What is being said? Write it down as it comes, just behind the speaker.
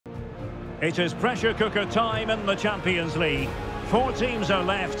It is pressure cooker time in the Champions League. 4 teams are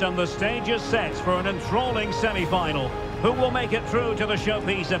left and the stage is set for an enthralling semi-final. Who will make it through to the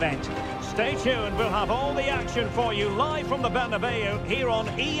showpiece event? Stay tuned, we'll have all the action for you live from the Bernabeu here on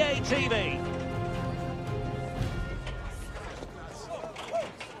EA TV.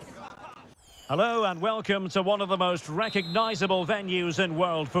 Hello and welcome to one of the most recognisable venues in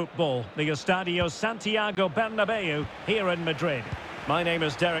world football, the Estadio Santiago Bernabeu here in Madrid. My name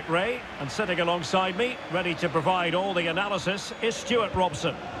is Derek Ray, and sitting alongside me, ready to provide all the analysis, is Stuart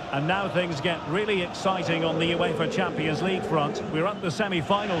Robson. And now things get really exciting on the UEFA Champions League front. We're at the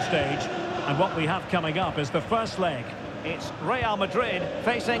semi-final stage, and what we have coming up is the first leg. It's Real Madrid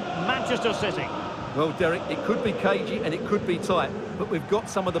facing Manchester City. Well, Derek, it could be cagey and it could be tight, but we've got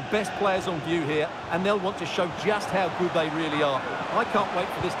some of the best players on view here, and they'll want to show just how good they really are. I can't wait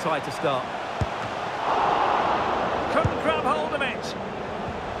for this tie to start. Couldn't grab hold of it.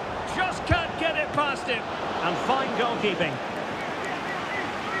 Just can't get it past him. And fine goalkeeping.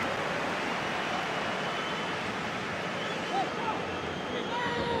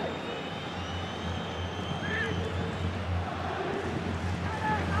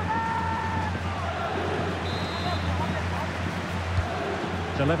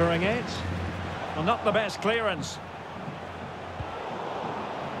 Delivering it. Well, not the best clearance.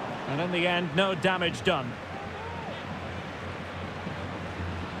 And in the end, no damage done.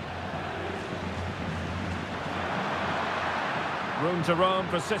 Room to roam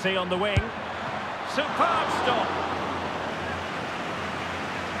for City on the wing. Superb stop.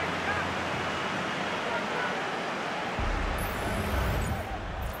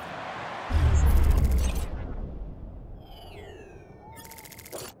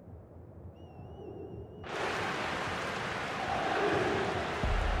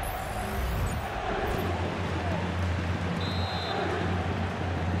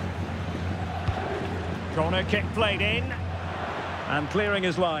 Corner kick played in. And clearing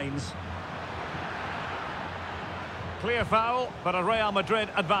his lines. Clear foul, but a Real Madrid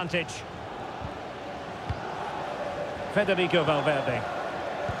advantage. Federico Valverde.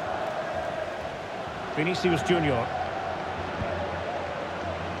 Vinicius Junior.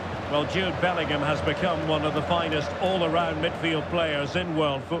 Well, Jude Bellingham has become one of the finest all-around midfield players in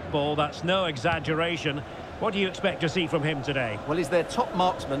world football. That's no exaggeration. What do you expect to see from him today? Well, he's their top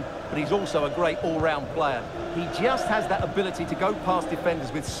marksman, but he's also a great all-round player. He just has that ability to go past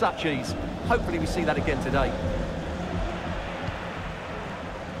defenders with such ease. Hopefully we see that again today.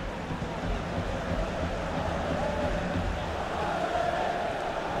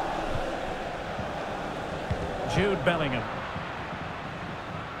 Jude Bellingham.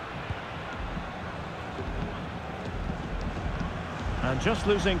 And just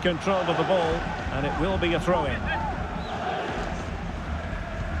losing control of the ball, and it will be a throw-in.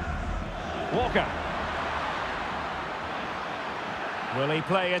 Walker. Will he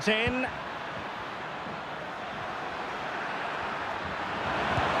play it in?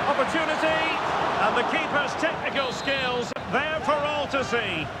 Opportunity, and the keeper's technical skills there for all to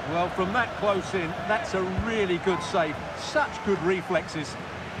see. Well, from that close in, that's a really good save. Such good reflexes.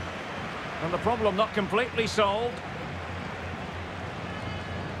 And the problem not completely solved.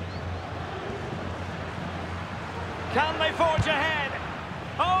 Can they forge ahead?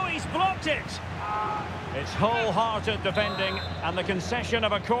 Oh, he's blocked it. It's wholehearted defending, and the concession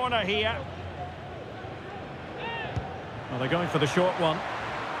of a corner here. Well, they're going for the short one.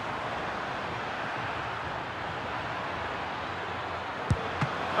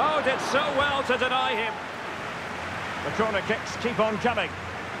 Oh, did so well to deny him. The corner kicks keep on coming.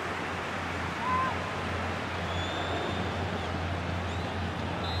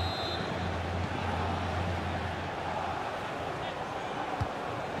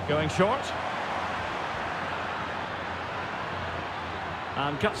 Going short.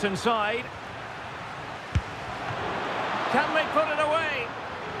 And cuts inside. Can they put it away?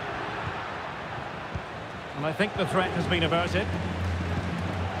 And I think the threat has been averted.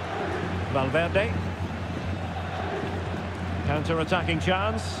 Valverde. Counter-attacking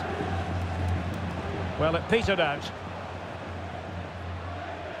chance. Well, it petered out.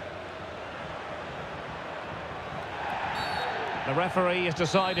 The referee has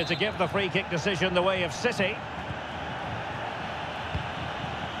decided to give the free kick decision the way of City.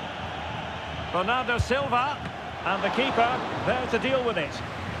 Bernardo Silva, and the keeper there to deal with it.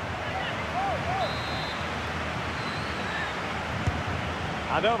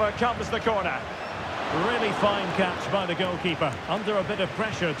 And over comes the corner. Really fine catch by the goalkeeper, under a bit of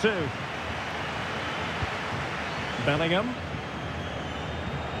pressure too. Bellingham.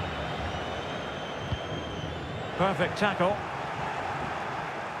 Perfect tackle.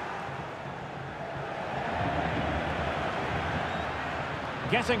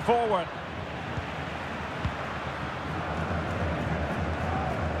 getting forward.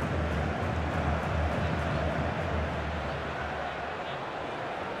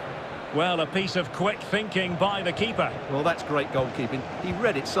 Well, a piece of quick thinking by the keeper. Well, that's great goalkeeping. He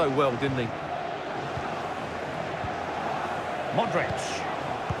read it so well, didn't he? Modric.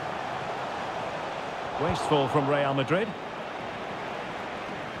 Wasteful from Real Madrid.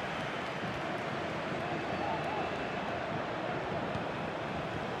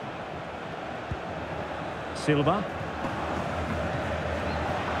 Silva.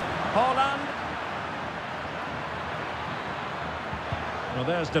 Haaland. Well,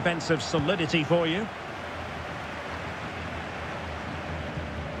 there's defensive solidity for you.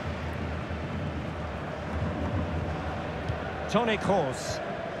 Toni Kroos.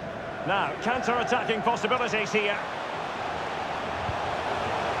 Now, counter-attacking possibilities here.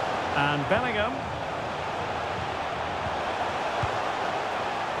 And Bellingham.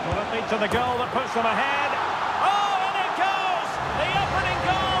 Will it lead to the goal that puts them ahead? Oh, and it goes! The opening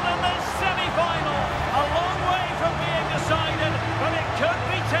goal in this semi-final. A long way from being decided, but it could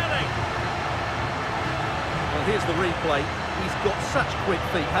be telling. Well, here's the replay. He's got such quick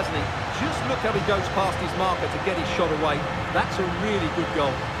feet, hasn't he? Just look how he goes past his marker to get his shot away. That's a really good goal.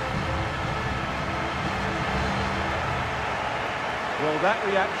 Well, that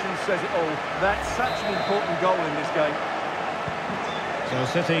reaction says it all. That's such an important goal in this game. So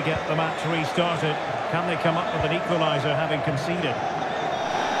City get the match restarted. Can they come up with an equaliser having conceded?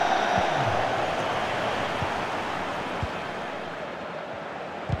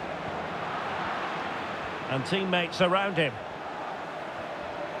 And teammates around him.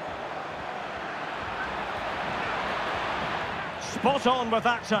 Spot on with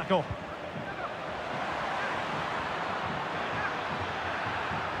that tackle.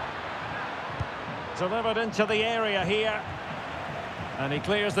 Delivered into the area here. And he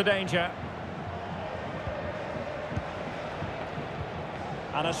clears the danger.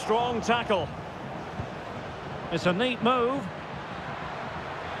 And a strong tackle. It's a neat move.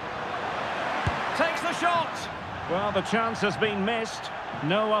 Takes the shot. Well, the chance has been missed.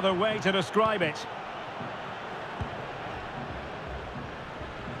 No other way to describe it.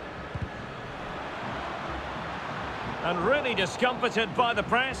 And really discomfited by the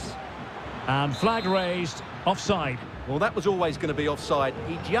press. And flag raised, offside. Well, that was always going to be offside.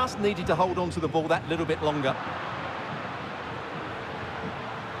 He just needed to hold on to the ball that little bit longer.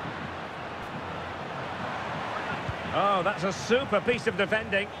 Oh, that's a super piece of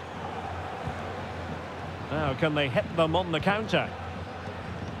defending. Now, can they hit them on the counter?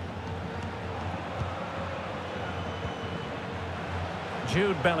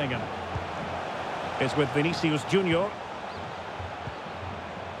 Jude Bellingham is with Vinicius Junior.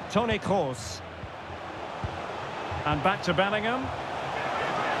 Toni Kroos. And back to Bellingham.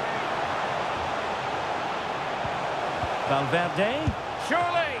 Valverde.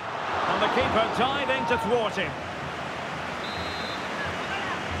 Surely! And the keeper diving to thwart him.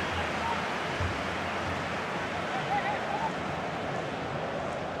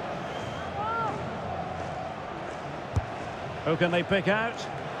 Who can they pick out?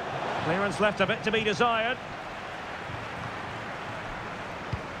 Clearance left a bit to be desired.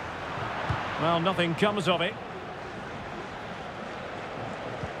 Well, nothing comes of it.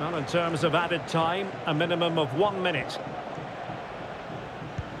 Well, in terms of added time, a minimum of 1 minute.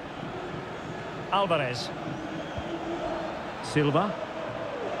 Alvarez. Silva.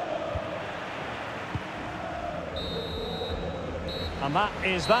 And that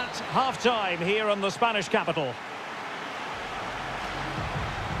is that. Half-time here in the Spanish capital.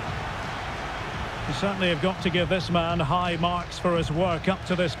 You certainly have got to give this man high marks for his work up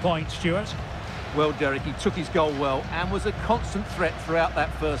to this point, Stuart. Well, Derek, he took his goal well and was a constant threat throughout that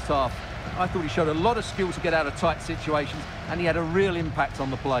first half. I thought he showed a lot of skill to get out of tight situations, and he had a real impact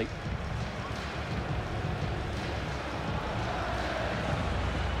on the play.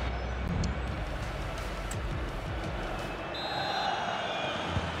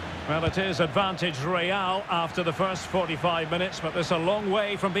 Well, it is advantage Real after the first 45 minutes, but there's a long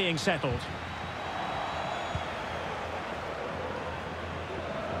way from being settled.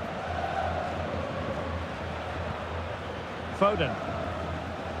 Foden.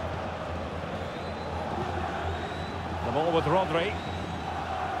 The ball with Rodri.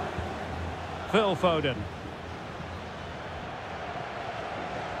 Phil Foden.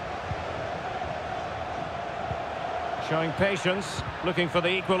 Showing patience, looking for the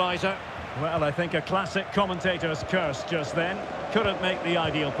equaliser. Well, I think a classic commentator's curse just then. Couldn't make the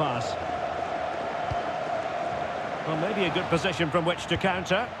ideal pass. Well, maybe a good position from which to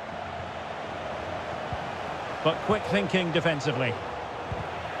counter. But quick thinking defensively.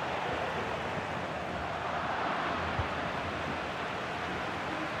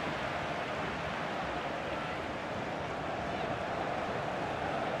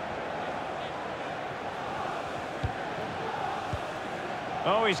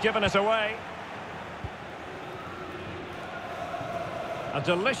 Oh, he's given it away. A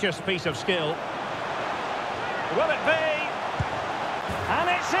delicious piece of skill. Will it be? And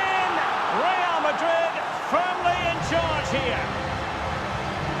it's in! Real Madrid firmly in charge here.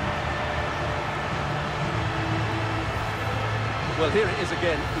 Well, here it is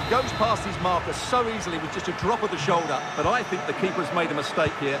again. He goes past his marker so easily with just a drop of the shoulder, but I think the keeper has made a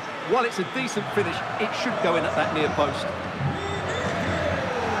mistake here. While it's a decent finish, it should go in at that near post.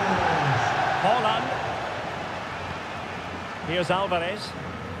 Holland. Here's Alvarez.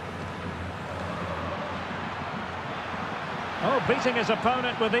 Oh, beating his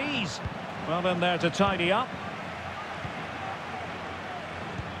opponent with ease. Well, in there to tidy up.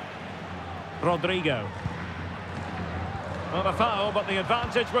 Rodrigo. Not a foul, but the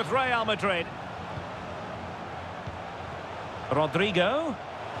advantage with Real Madrid. Rodrigo.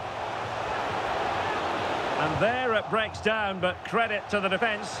 And there it breaks down, but credit to the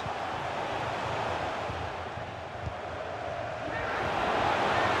defence.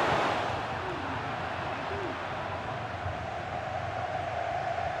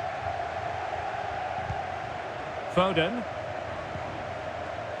 Foden.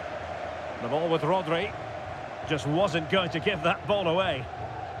 The ball with Rodri. Just wasn't going to give that ball away.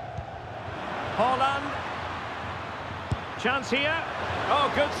 Holland. Chance here.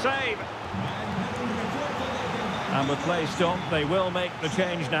 Oh, good save. And with play stopped, they will make the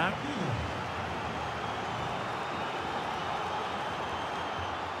change now.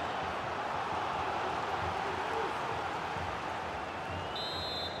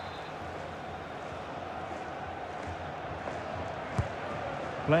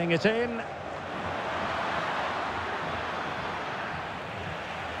 Playing it in.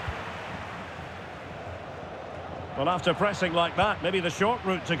 Well, after pressing like that, maybe the short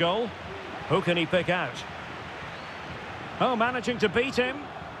route to goal. Who can he pick out? Oh, managing to beat him.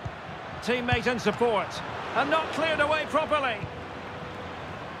 Teammate in support. And not cleared away properly.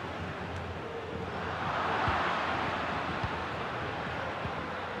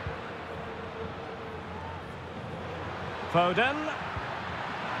 Foden.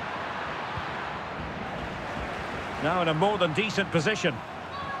 Now in a more than decent position.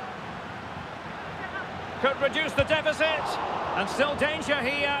 Could reduce the deficit. And still danger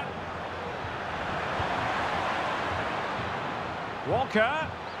here. Walker.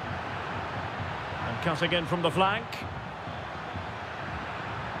 And cutting in from the flank.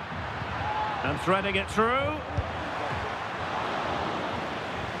 And threading it through.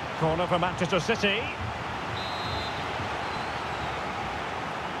 Corner for Manchester City.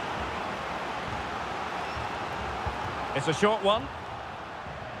 It's a short one.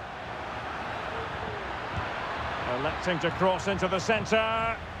 Electing to cross into the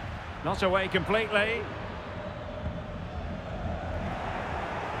centre. Not away completely.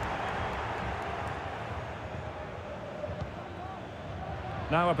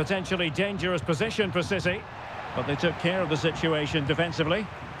 Now a potentially dangerous position for City. But they took care of the situation defensively.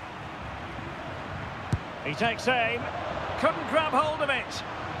 He takes aim. Couldn't grab hold of it.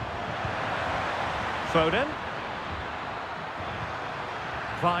 Foden.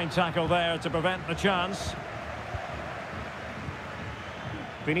 Fine tackle there to prevent the chance.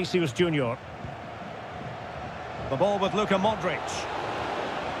 Vinicius Junior. The ball with Luka Modric.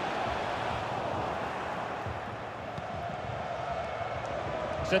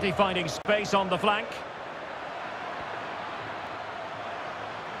 City finding space on the flank.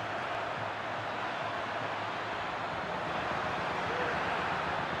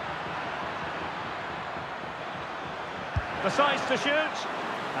 Decides to shoot.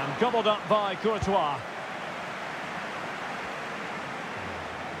 And gobbled up by Courtois.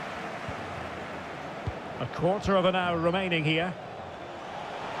 A quarter of an hour remaining here.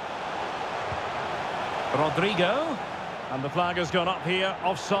 Rodrigo. And the flag has gone up here.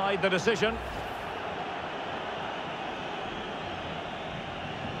 Offside the decision.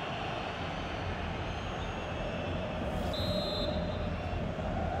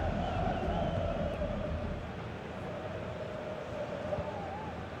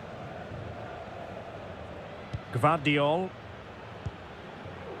 Gvardiol.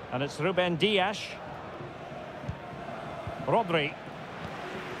 And it's Ruben Dias. Rodri.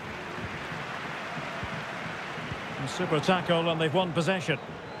 A super tackle and they've won possession.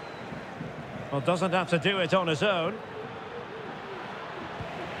 Well, doesn't have to do it on his own.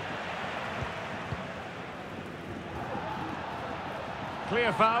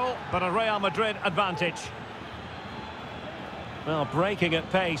 Clear foul, but a Real Madrid advantage. Well, breaking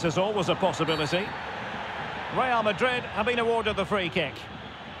at pace is always a possibility. Real Madrid have been awarded the free kick.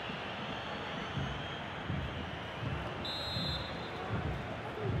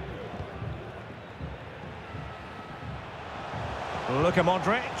 Luka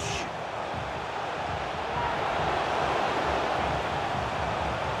Modric.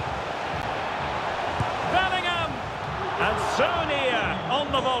 Bellingham! And so near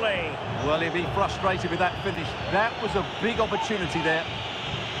on the volley. Well, he'll be frustrated with that finish. That was a big opportunity there.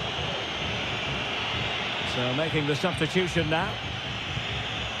 So making the substitution now.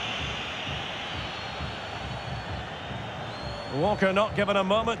 Walker not given a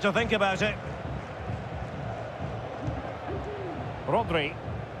moment to think about it. Rodri.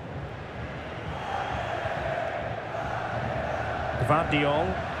 Gvardiol.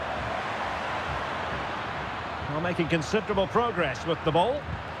 Well, making considerable progress with the ball.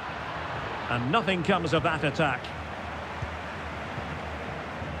 And nothing comes of that attack.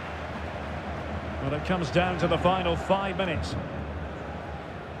 Well, it comes down to the final 5 minutes.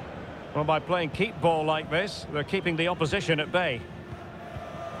 Well, by playing keep ball like this, they're keeping the opposition at bay.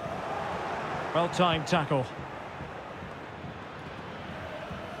 Well-timed tackle.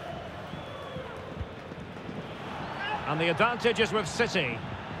 And the advantage is with City.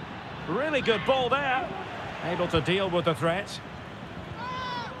 Really good ball there. Able to deal with the threat.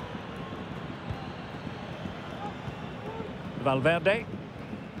 Valverde.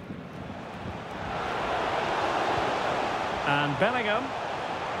 And Bellingham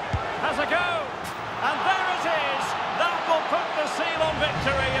has a go. And there it is. That will put the seal on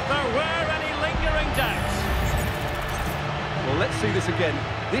victory if there were any lingering doubts. Well, let's see this again.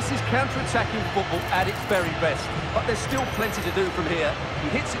 This is counter-attacking football at its very best. But there's still plenty to do from here. He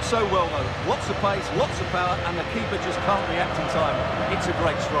hits it so well, though. Lots of pace, lots of power, and the keeper just can't react in time. It's a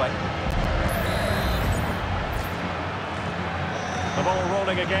great strike. The ball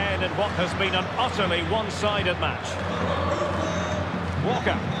rolling again in what has been an utterly one-sided match.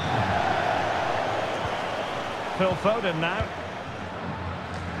 Walker. Phil Foden now.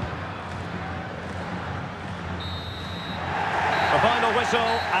 The final whistle,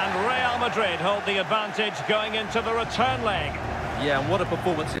 and Real Madrid hold the advantage going into the return leg. Yeah, and what a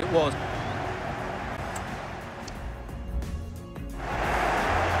performance it was.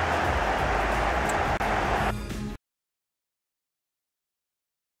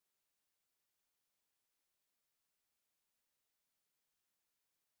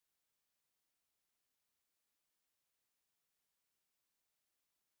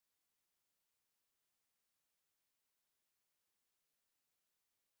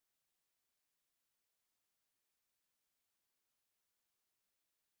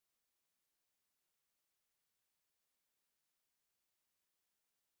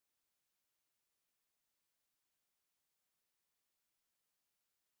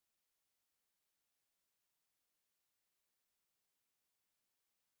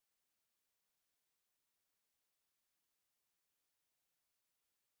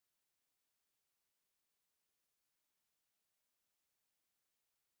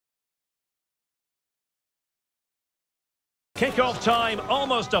 Kick-off time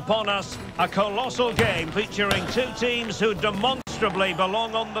almost upon us. A colossal game featuring two teams who demonstrably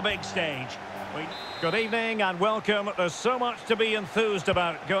belong on the big stage. Good evening and welcome. There's so much to be enthused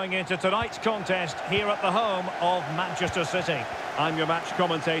about going into tonight's contest here at the home of Manchester City. I'm your match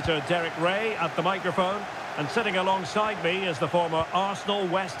commentator Derek Ray at the microphone, and sitting alongside me is the former Arsenal,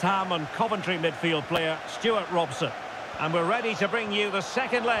 West Ham and Coventry midfield player Stuart Robson. And we're ready to bring you the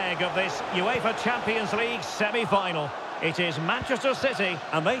second leg of this UEFA Champions League semi-final. It is Manchester City,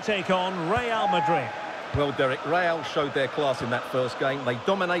 and they take on Real Madrid. Well, Derek, Real showed their class in that first game. They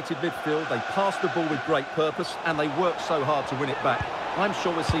dominated midfield, they passed the ball with great purpose, and they worked so hard to win it back. I'm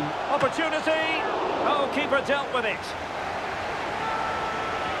sure we'll see... Opportunity! Oh, keeper dealt with it.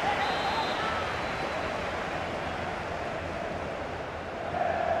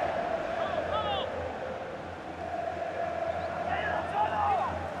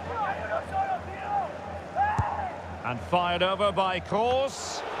 And fired over by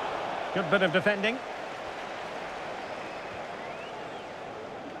Kroos. Good bit of defending.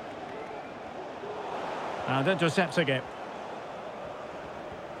 And intercepts again.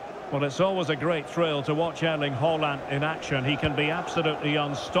 Well, it's always a great thrill to watch Erling Haaland in action. He can be absolutely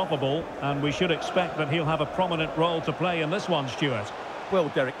unstoppable, and we should expect that he'll have a prominent role to play in this one, Stuart. Well,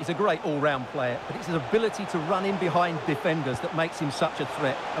 Derek, he's a great all-round player, but it's his ability to run in behind defenders that makes him such a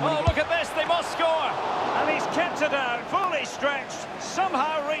threat. And oh, look at this, they must score! And he's kept it out, fully stretched,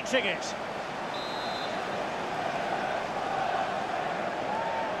 somehow reaching it.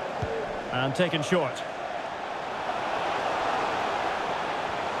 And taken short.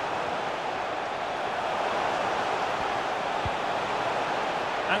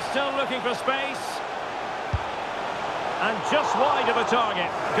 And still looking for space. And just wide of a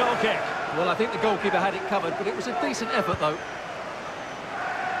target. Goal kick. Well, I think the goalkeeper had it covered, but it was a decent effort, though.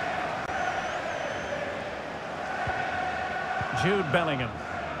 Jude Bellingham.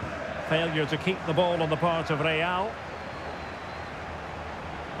 Failure to keep the ball on the part of Real.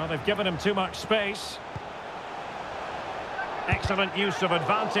 Well, they've given him too much space. Excellent use of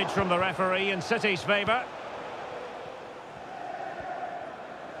advantage from the referee in City's favour.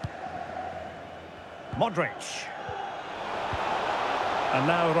 Modric. And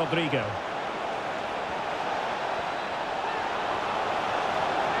now Rodrigo.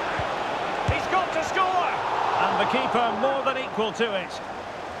 He's got to score! And the keeper more than equal to it.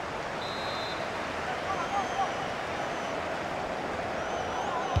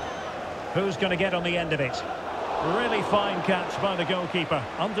 Who's going to get on the end of it? Really fine catch by the goalkeeper.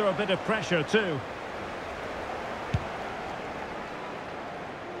 Under a bit of pressure too.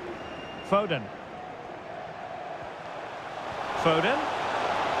 Foden. Foden.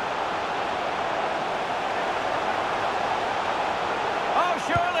 Oh,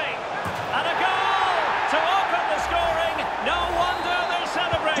 surely! And a goal to open the scoring. No wonder they're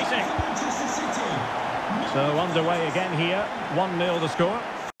celebrating. So underway again here. 1-0 the score.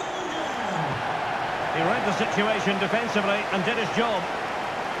 He read the situation defensively and did his job.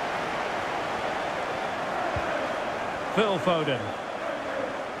 Phil Foden.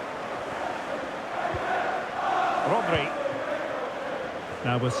 Rodri.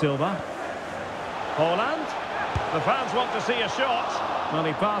 Now with Silva. Haaland. The fans want to see a shot. Well,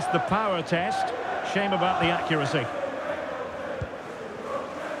 he passed the power test. Shame about the accuracy.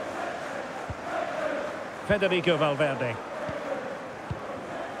 Federico Valverde.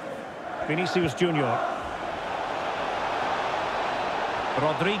 Vinicius Junior.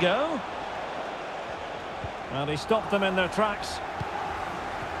 Rodrigo. Well, he stopped them in their tracks.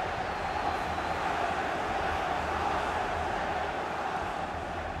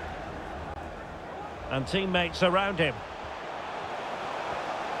 And teammates around him.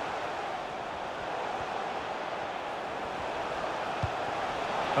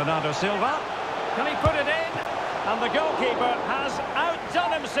 Bernardo Silva. Can he put it in? And the goalkeeper has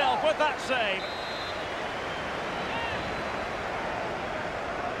outdone himself with that save.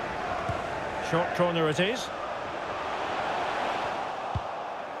 Short corner it is.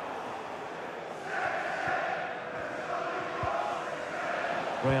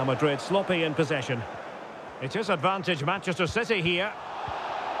 Real Madrid sloppy in possession. It is advantage Manchester City here.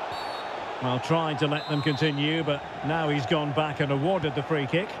 Well, trying to let them continue, but now he's gone back and awarded the free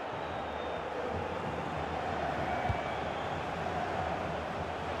kick.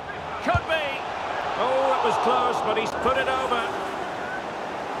 Could be. Oh, it was close, but he's put it over.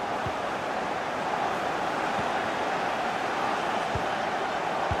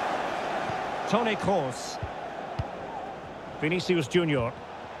 Toni Kroos. Vinicius Junior.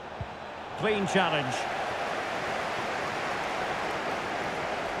 Clean challenge.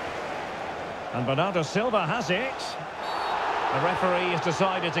 And Bernardo Silva has it. The referee has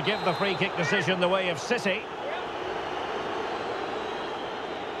decided to give the free kick decision the way of City.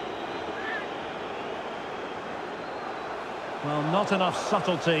 Well, not enough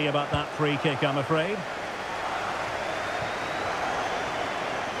subtlety about that free kick, I'm afraid.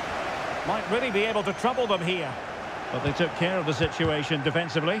 Might really be able to trouble them here. But they took care of the situation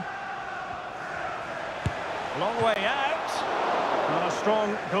defensively. Long way out. Not a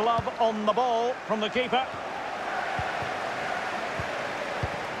strong glove on the ball from the keeper.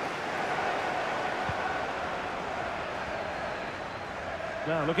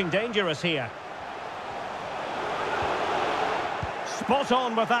 Now looking dangerous here. Spot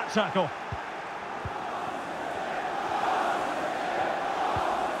on with that tackle.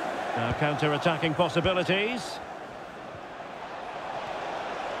 Now counter-attacking possibilities.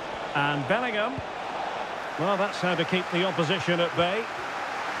 And Bellingham. Well, that's how to keep the opposition at bay.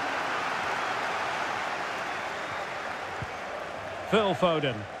 Phil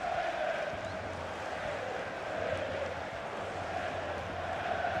Foden.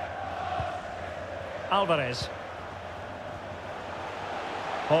 Alvarez.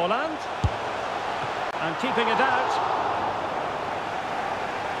 Haaland. And keeping it out.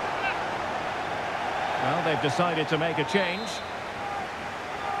 Well, they've decided to make a change.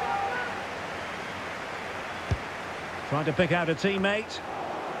 Trying to pick out a teammate.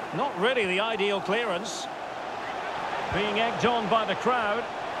 Not really the ideal clearance. Being egged on by the crowd.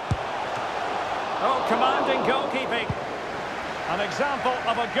 Oh, commanding goalkeeping. An example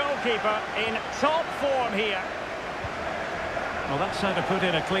of a goalkeeper in top form here. Well, that's how to put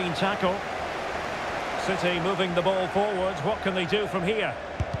in a clean tackle. City moving the ball forwards. What can they do from here?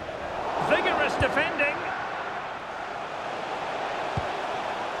 Vigorous defending.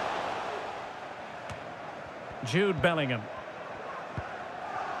 Jude Bellingham.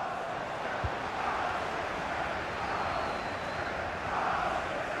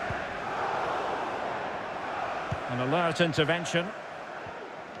 An alert intervention.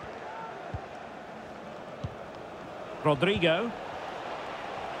 Rodrigo.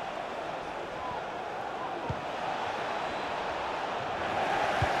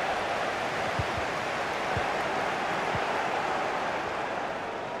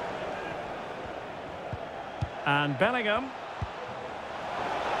 And Bellingham.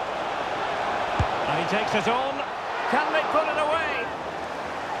 And he takes it on. Can they put it away?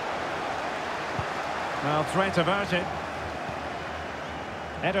 Well, threat averted.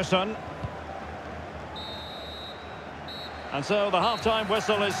 Ederson. And so the half-time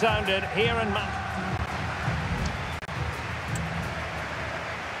whistle is sounded here in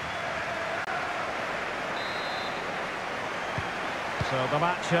So the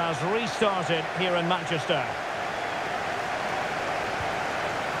match has restarted here in Manchester.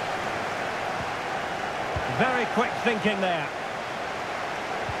 Very quick thinking there.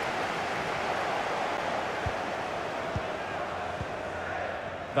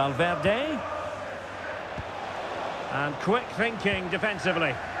 Valverde. And quick thinking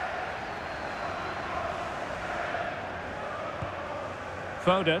defensively.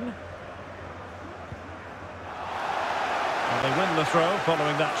 Foden. And they win the throw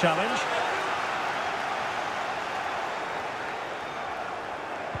following that challenge.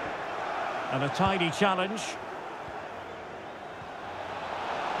 And a tidy challenge.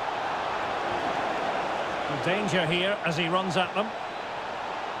 Danger here as he runs at them.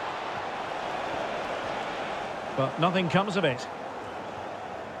 But nothing comes of it.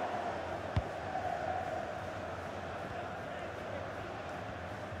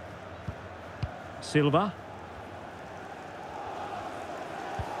 Silva.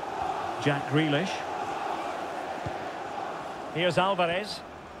 Jack Grealish. Here's Alvarez.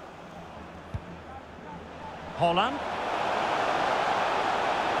 Holland.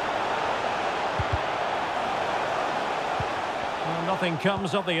 Well, nothing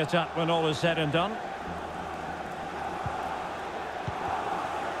comes of the attack when all is said and done.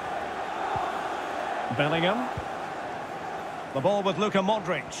 Bellingham. The ball with Luka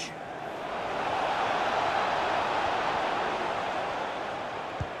Modric.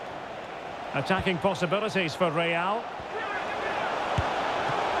 Attacking possibilities for Real.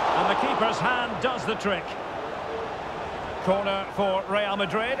 And the keeper's hand does the trick. Corner for Real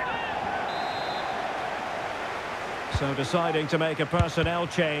Madrid. So deciding to make a personnel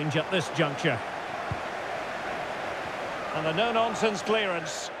change at this juncture. And a no-nonsense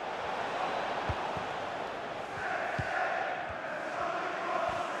clearance.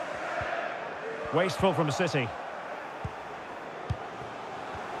 Wasteful from City.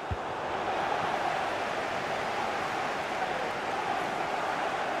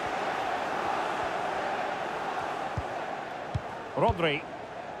 Rodri.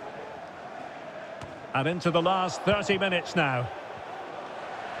 And into the last 30 minutes now.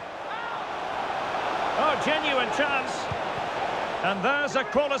 Oh, genuine chance. And there's a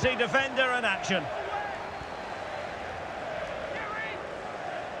quality defender in action.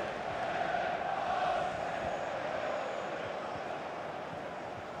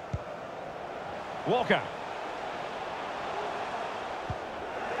 Walker.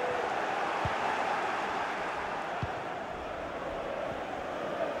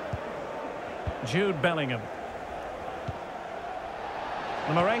 Jude Bellingham.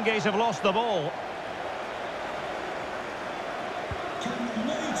 The Merengues have lost the ball.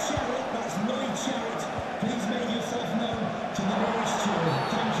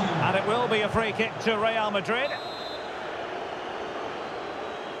 And it will be a free kick to Real Madrid.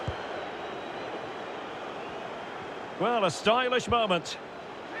 Well, a stylish moment.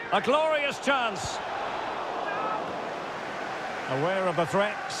 A glorious chance. Aware of the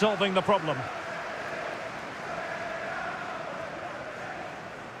threat, solving the problem.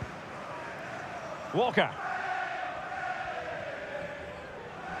 Walker.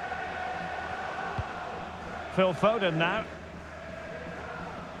 Phil Foden now.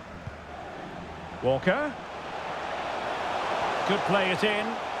 Walker. Could play it in.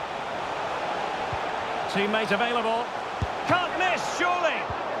 Teammate available. Can't miss, surely.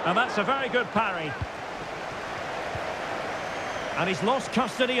 And that's a very good parry. And he's lost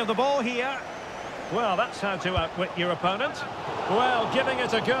custody of the ball here. Well, that's how to outwit your opponent. Well, giving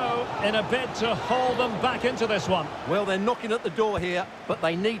it a go in a bid to haul them back into this one. Well, they're knocking at the door here, but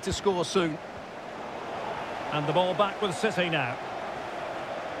they need to score soon. And the ball back with City now.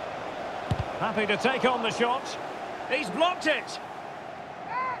 Happy to take on the shot. He's blocked it.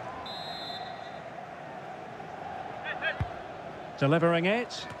 Delivering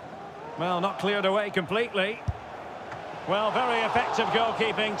it. Well, not cleared away completely. Well, very effective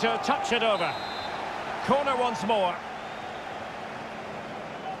goalkeeping to touch it over. Corner once more.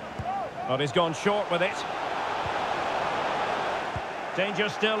 But he's gone short with it. Danger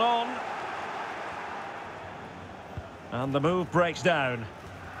still on. And the move breaks down.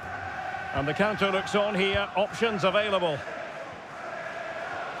 And the counter looks on here. Options available.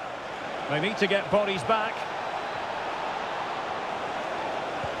 They need to get bodies back.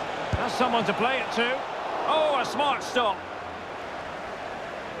 Has someone to play it to. Oh, a smart stop.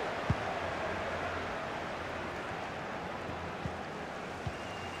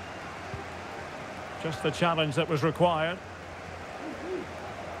 Just the challenge that was required.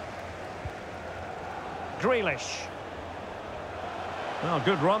 Grealish. Oh,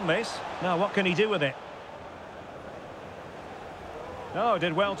 good run this. Now what can he do with it? Oh,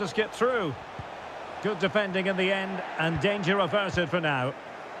 did well to skip through. Good defending in the end, and danger averted for now.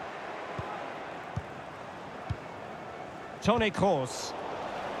 Toni Kroos.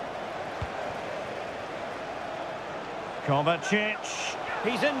 Kovacic.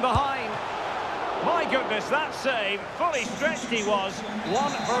 He's in behind. My goodness, that save. Fully stretched he was.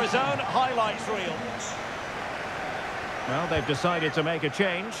 One for his own highlights reel. Well, they've decided to make a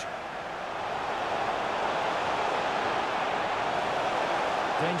change.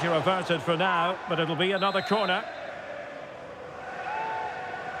 Danger averted for now, but it'll be another corner.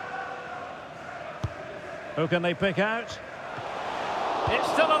 Who can they pick out?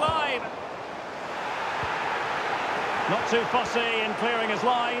 It's still alive. Not too fussy in clearing his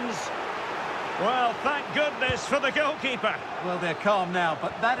lines. Well, thank goodness for the goalkeeper. Well, they're calm now,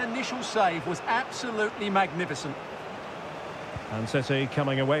 but that initial save was absolutely magnificent. And City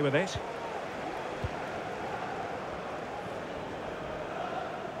coming away with it.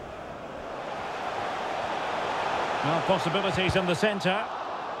 Now possibilities in the centre.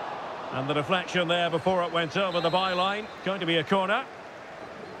 And the deflection there before it went over the byline. Going to be a corner.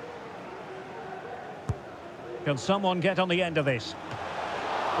 Can someone get on the end of this?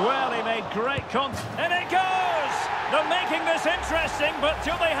 Well, he made great and it goes! They're making this interesting, but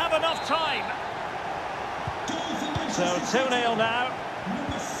do they have enough time? So 2-0 now.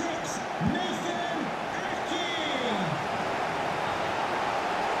 Number 6, Nathan Akin.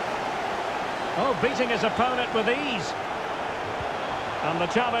 Oh, beating his opponent with ease. And the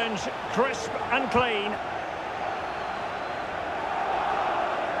challenge, crisp and clean.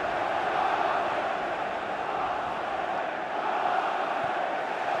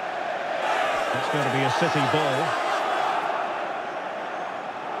 It's going to be a City ball.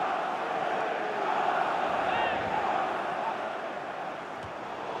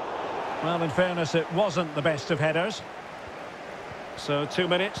 Well, in fairness, it wasn't the best of headers. So 2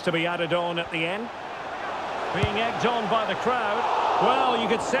 minutes to be added on at the end. Being egged on by the crowd. Well, you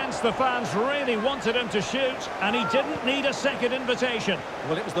could sense the fans really wanted him to shoot, and he didn't need a second invitation.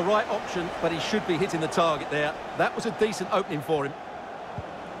 Well, it was the right option, but he should be hitting the target there. That was a decent opening for him.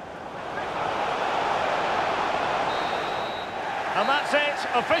 And that's it,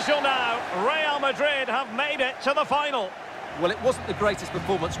 official now. Real Madrid have made it to the final. Well, it wasn't the greatest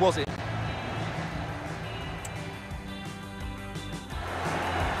performance, was it?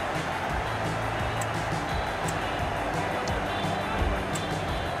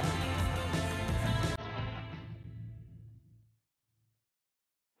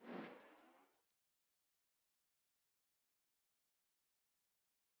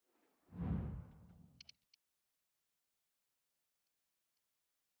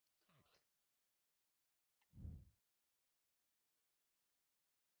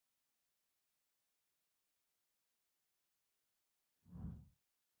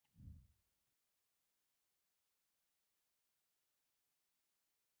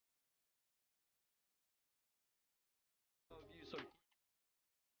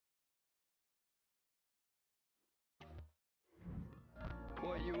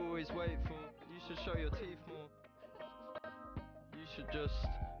 What you always wait for, you should show your teeth more.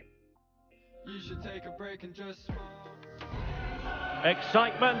 You should take a break and just smile.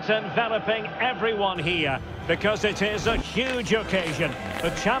 Excitement enveloping everyone here because it is a huge occasion.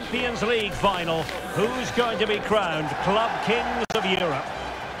 The Champions League final. Who's going to be crowned Club Kings of Europe?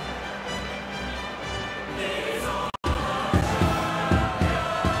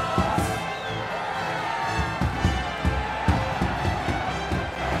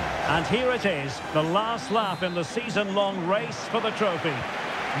 And here it is, the last lap in the season-long race for the trophy.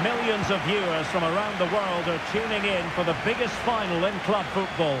 Millions of viewers from around the world are tuning in for the biggest final in club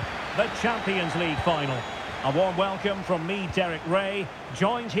football, the Champions League final. A warm welcome from me, Derek Ray,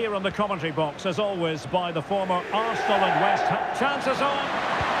 joined here in the commentary box, as always, by the former Arsenal and West Ham. Chances on!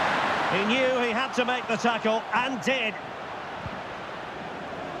 He knew he had to make the tackle, and did.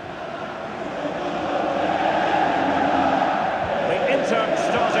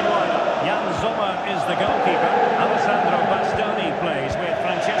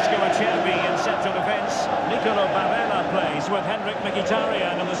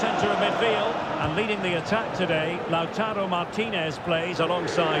 in the centre of midfield. And leading the attack today, Lautaro Martinez plays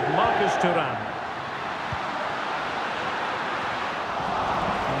alongside Marcus Thuram.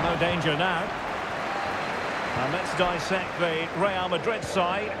 Well, no danger now. And let's dissect the Real Madrid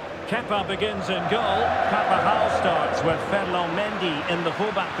side. Kepa begins in goal. Carvajal starts with Ferland Mendy in the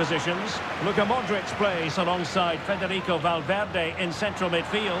fullback positions. Luka Modric plays alongside Federico Valverde in central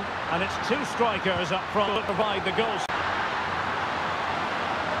midfield. And it's two strikers up front that provide the goals.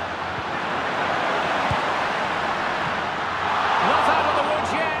 Not out of the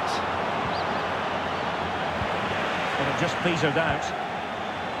woods yet. But it just petered out.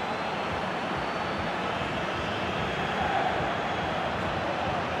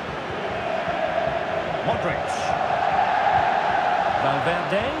 Modric.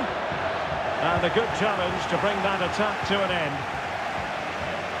 Valverde. And a good challenge to bring that attack to an end.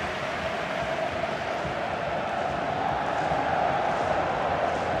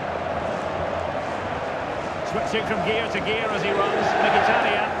 Switching from gear to gear as he runs,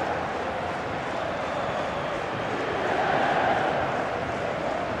 Mkhitaryan.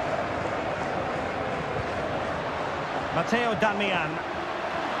 Matteo Darmian.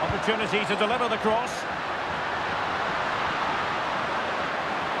 Opportunity to deliver the cross.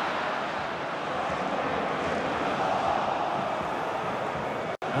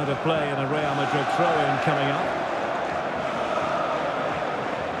 Out of play and a Real Madrid throw-in coming up.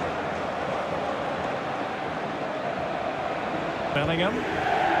 Bellingham.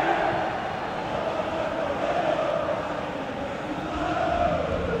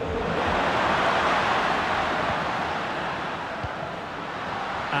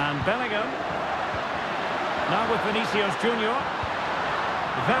 And Bellingham. Now with Vinicius Junior.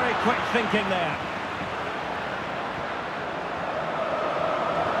 Very quick thinking there.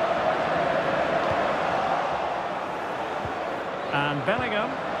 And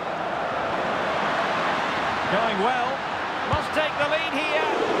Bellingham. Going well. Must take the lead here.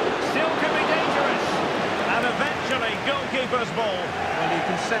 Still could be dangerous. And eventually, goalkeeper's ball. Well, you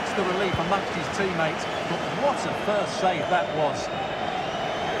can sense the relief amongst his teammates. But what a first save that was.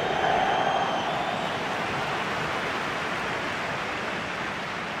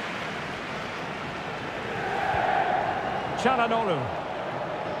 Çalhanoğlu.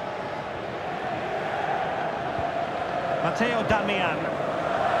 Matteo Darmian.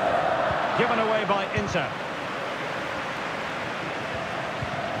 Given away by Inter.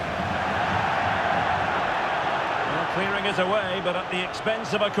 Well, clearing it away, but at the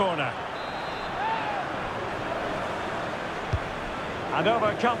expense of a corner. And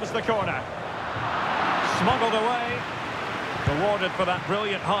over comes the corner. Smuggled away. Rewarded for that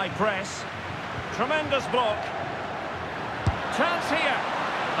brilliant high press. Tremendous block. Chance here.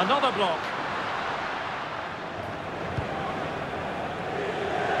 Another block.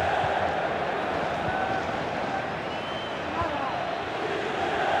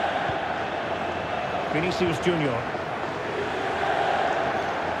 Vinicius Junior.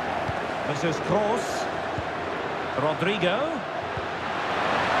 This is Kroos. Rodrigo.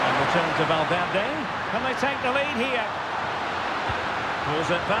 And return to Valverde. Can they take the lead here? Pulls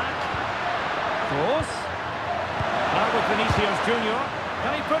it back. Kroos. Now with Vinicius Junior.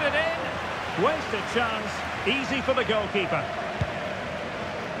 Can he put it in? Wasted chance. Easy for the goalkeeper.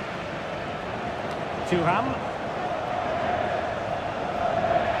 Thuram.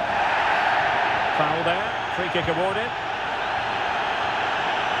 Foul there. Free kick awarded.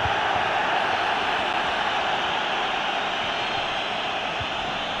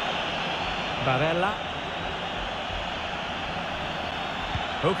 Barella.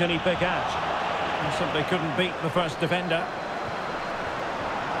 Who can he pick out? He simply couldn't beat the first defender.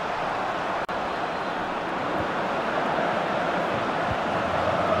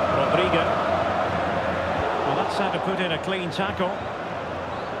 Rodrigo. Well, that's how to put in a clean tackle.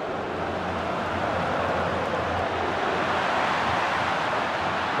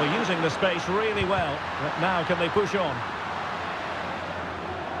 Well, using the space really well. But now can they push on?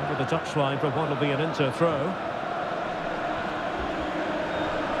 Over the touchline for what will be an Inter throw.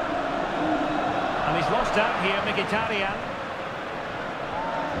 And he's lost out here, Mkhitaryan.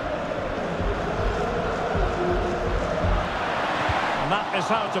 And that is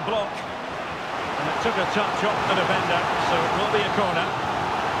how to block. And it took a touch off the defender, so it will be a corner.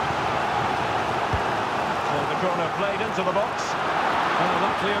 So the corner played into the box. Oh,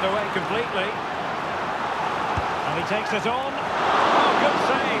 not cleared away completely. And he takes it on. Oh, good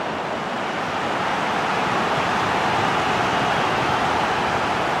save.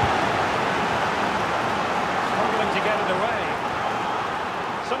 Struggling to get it away.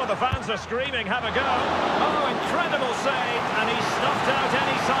 Some of the fans are screaming, have a go. Oh, incredible saved, and he snuffed out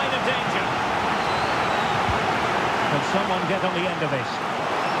any sign of danger. Can someone get on the end of this?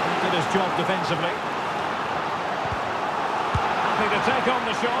 He did his job defensively. Happy to take on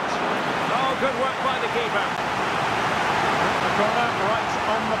the shot. Oh, good work by the keeper. The corner right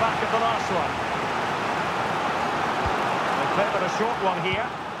on the back of the last one. They favoured a short one here.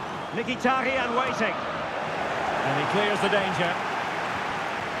 Mkhitaryan waiting. And he clears the danger.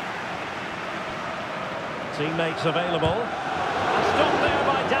 Teammates available. And stopped there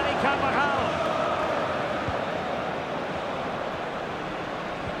by Danny Carvajal.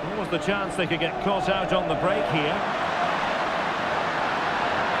 What was the chance they could get caught out on the break here?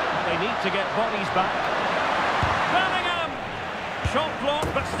 They need to get bodies back. Bellingham! Shot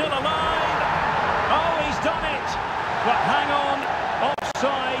blocked, but still alive. Oh, he's done it. But hang on.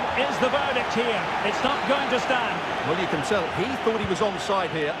 Offside is the verdict here. It's not going to stand. Well, you can tell he thought he was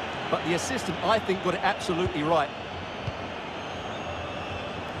onside here, but the assistant, I think, got it absolutely right.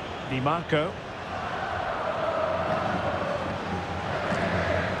 Di Marco.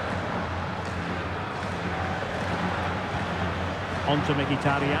 On to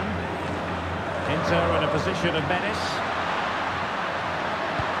Mkhitaryan. Inter in a position of menace.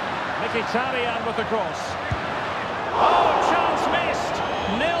 Mkhitaryan with the cross. Oh, chance missed.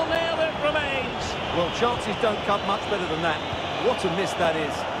 0-0 it remains. Well, chances don't come much better than that. What a miss that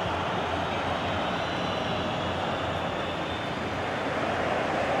is.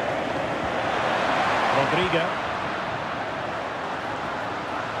 Rodrigo.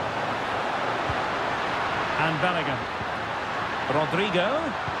 And Bellingham. Rodrigo.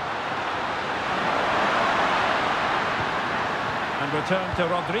 And return to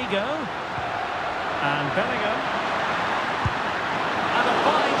Rodrigo. And Bellingham. And a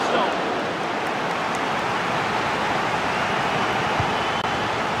fine stop.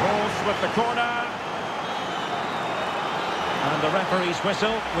 Rolls with the corner. And the referee's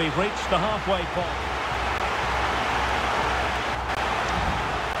whistle. We've reached the halfway point.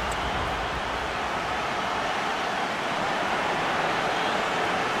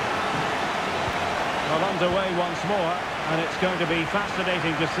 Well, underway once more, and it's going to be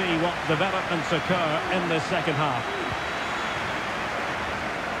fascinating to see what developments occur in the second half.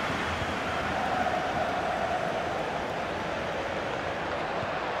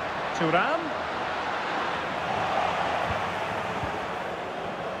 Thuram.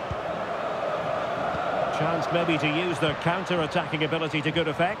 Chance maybe to use their counter-attacking ability to good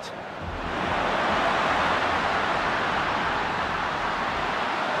effect.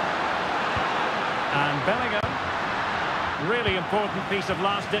 And Bellingham. Really important piece of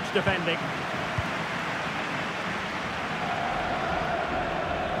last-ditch defending.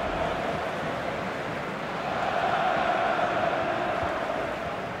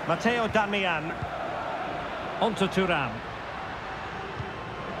 Matteo Darmian. On to Thuram.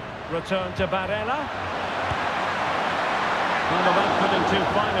 Return to Barella. Well, without putting too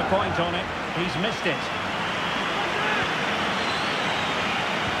fine a point on it, he's missed it.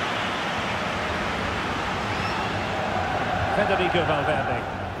 Federico Valverde.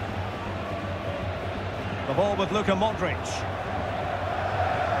 The ball with Luka Modric.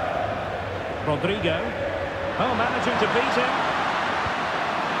 Rodrigo. Oh, managing to beat him.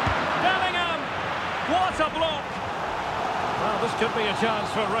 Bellingham! What a block! Well, this could be a chance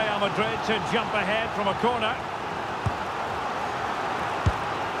for Real Madrid to jump ahead from a corner.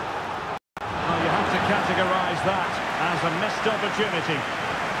 Well, you have to categorise that as a missed opportunity.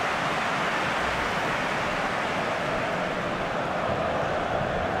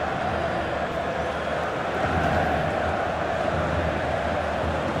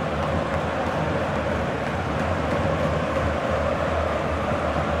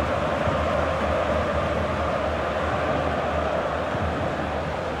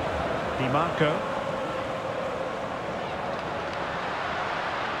 Di Marco.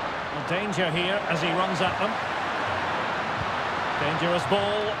 Danger here as he runs at them. Dangerous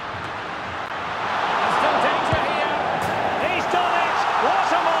ball. And still danger here. He's done it! What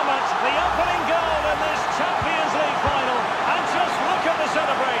a moment! The opening goal in this Champions League final. And just look at the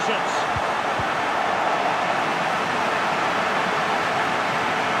celebrations.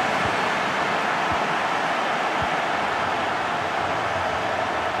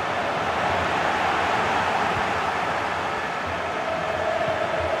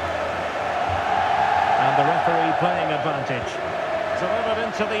 The referee playing advantage. Delivered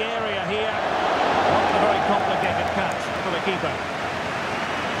into the area here. Not a very complicated catch for the keeper.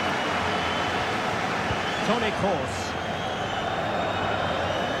 Toni Kroos.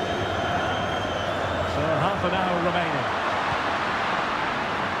 So half an hour remaining.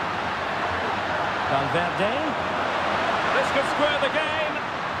 Valverde. This could square the game.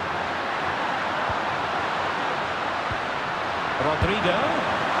 Rodrigo.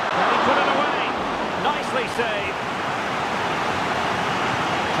 Can he put it away? Nicely saved.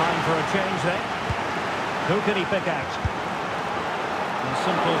 Time for a change then. Who can he pick out? And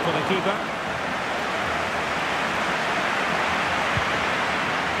simple for the keeper.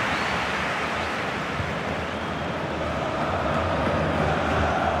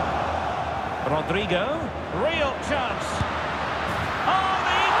 Rodrigo, real chance. Oh,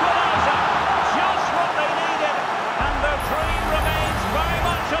 the equaliser! Just what they needed, and the dream remains very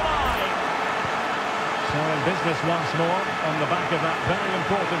much alive. So in business once more, on the back of that very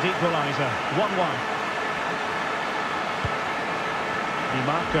important equaliser. 1-1. Di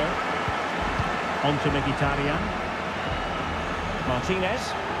Marco. On to Mkhitaryan. Martinez.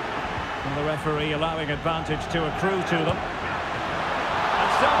 And the referee allowing advantage to accrue to them. And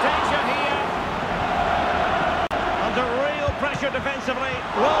still danger here. Under real pressure defensively.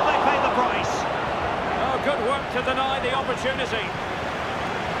 Will they pay the price? Oh, good work to deny the opportunity.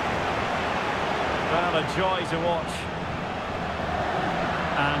 Well, a joy to watch.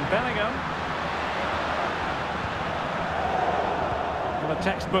 And Bellingham. Well, a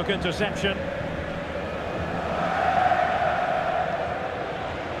textbook interception.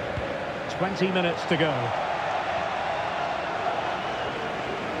 20 minutes to go.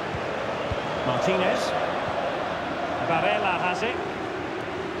 Martinez. Varela has it.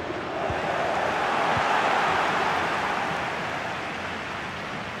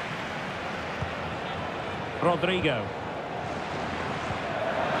 Rodrigo.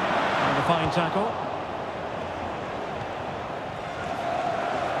 And a fine tackle.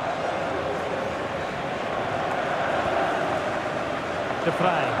 De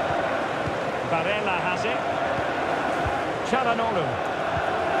Vrij. Varela has it. Çalhanoğlu.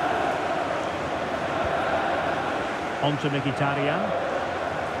 On to Mkhitaryan.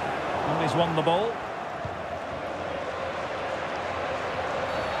 And he's won the ball.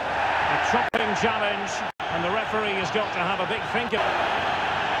 A chopping challenge. And the referee has got to have a big think of it.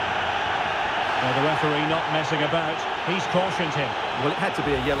 Well, the referee not messing about. He's cautioned him. Well, it had to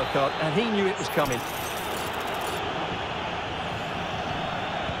be a yellow card, and he knew it was coming.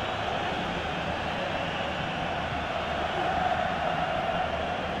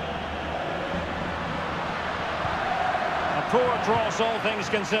 Poor cross, all things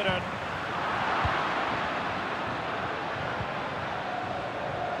considered.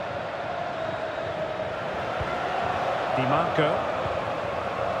 Di Marco.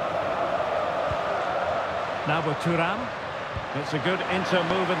 Now with Thuram. It's a good Inter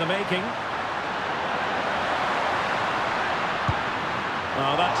move in the making.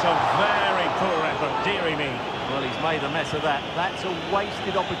 Oh, that's a very poor effort, dearie me. Well, he's made a mess of that. That's a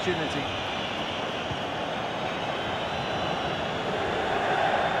wasted opportunity.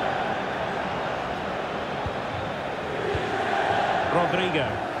 Rodrigo.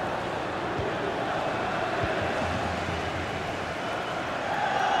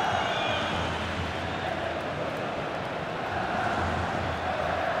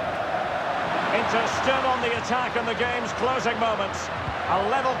 Inter still on the attack in the game's closing moments. A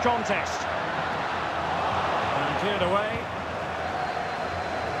level contest. And cleared away.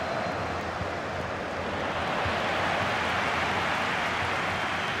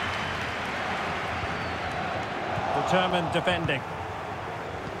 Determined defending.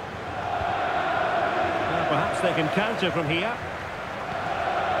 Perhaps they can counter from here.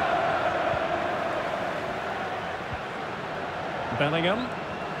 Bellingham.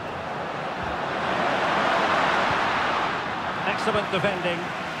 Excellent defending.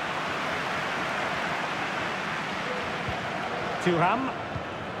 Thuram.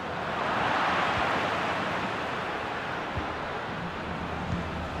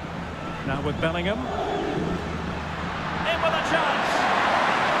 Now with Bellingham. In with a chance.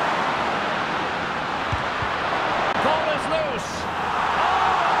 Loose. Oh,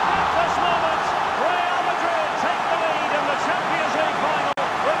 breathless moment. Real Madrid take the lead in the Champions League final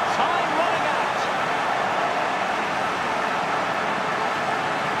with time running out.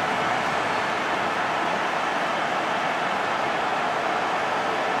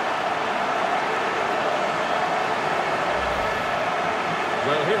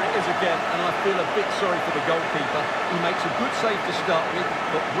 Well, here it is again, and I feel a bit sorry for the goalkeeper. He makes a good save to start with,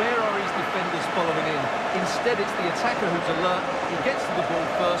 but where are his defenders following in? Instead, it's the attacker who's alert. He gets to the ball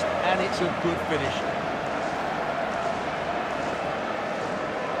first, and it's a good finish.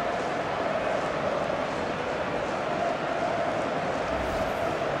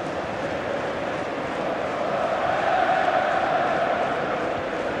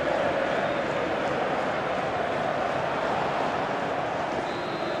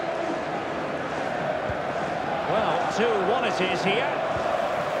 2-1 it is here.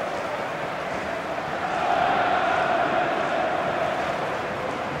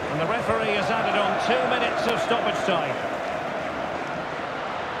 And the referee has added on 2 minutes of stoppage time.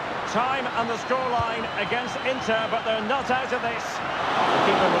 Time and the scoreline against Inter, but they're not out of this. The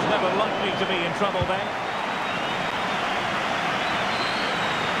keeper was never likely to be in trouble then.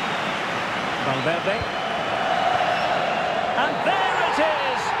 Valverde. And there it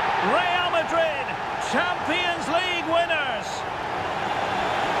is! Real Madrid, Champions League winners!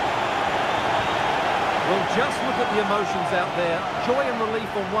 Well, just look at the emotions out there. Joy and relief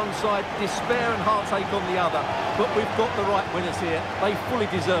on one side, despair and heartache on the other. But we've got the right winners here. They fully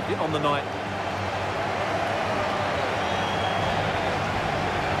deserved it on the night.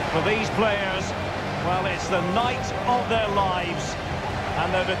 For these players, well, it's the night of their lives.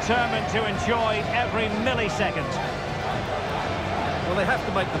 And they're determined to enjoy every millisecond. Well, they have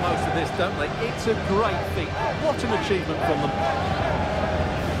to make the most of this, don't they? It's a great feat. What an achievement from them.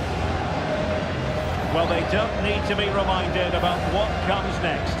 Well, they don't need to be reminded about what comes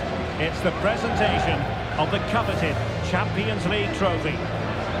next. It's the presentation of the coveted Champions League trophy.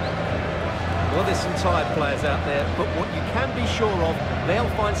 Well, there's some tired players out there, but what you can be sure of,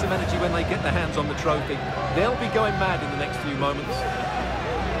 they'll find some energy when they get their hands on the trophy. They'll be going mad in the next few moments.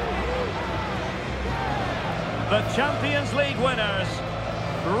 The Champions League winners,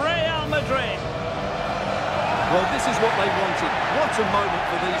 Real Madrid. Well, this is what they wanted. What a moment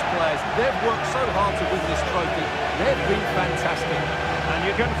for these players. They've worked so hard to win this trophy. They've been fantastic. And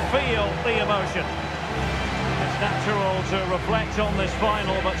you can feel the emotion. It's natural to reflect on this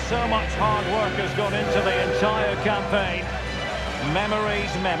final, but so much hard work has gone into the entire campaign.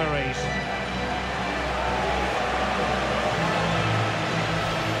 Memories, memories.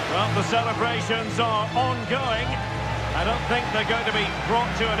 Well, the celebrations are ongoing. I don't think they're going to be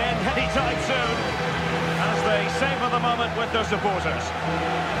brought to an end anytime soon, as they savour the moment with their supporters.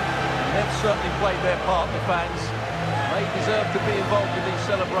 They've certainly played their part, the fans. They deserve to be involved in these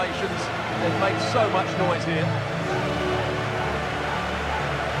celebrations. They've made so much noise here.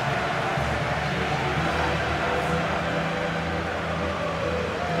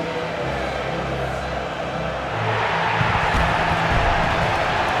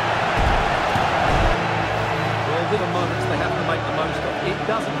 The moments they have to make the most of. It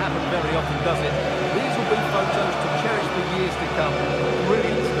doesn't happen very often, does it? These will be photos to cherish for years to come.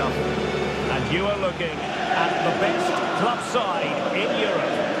 Brilliant stuff. And you are looking at the best club side in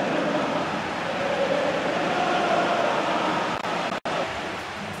Europe.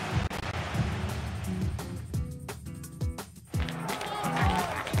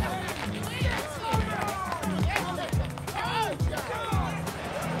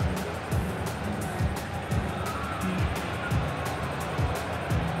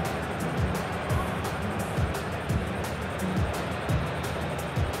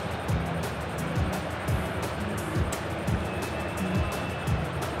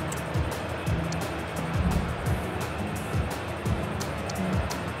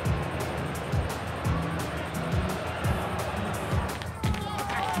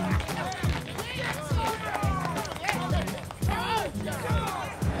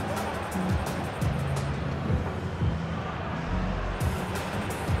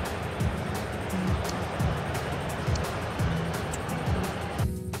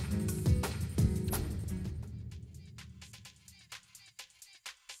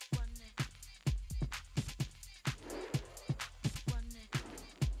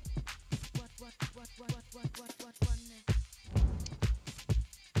 What?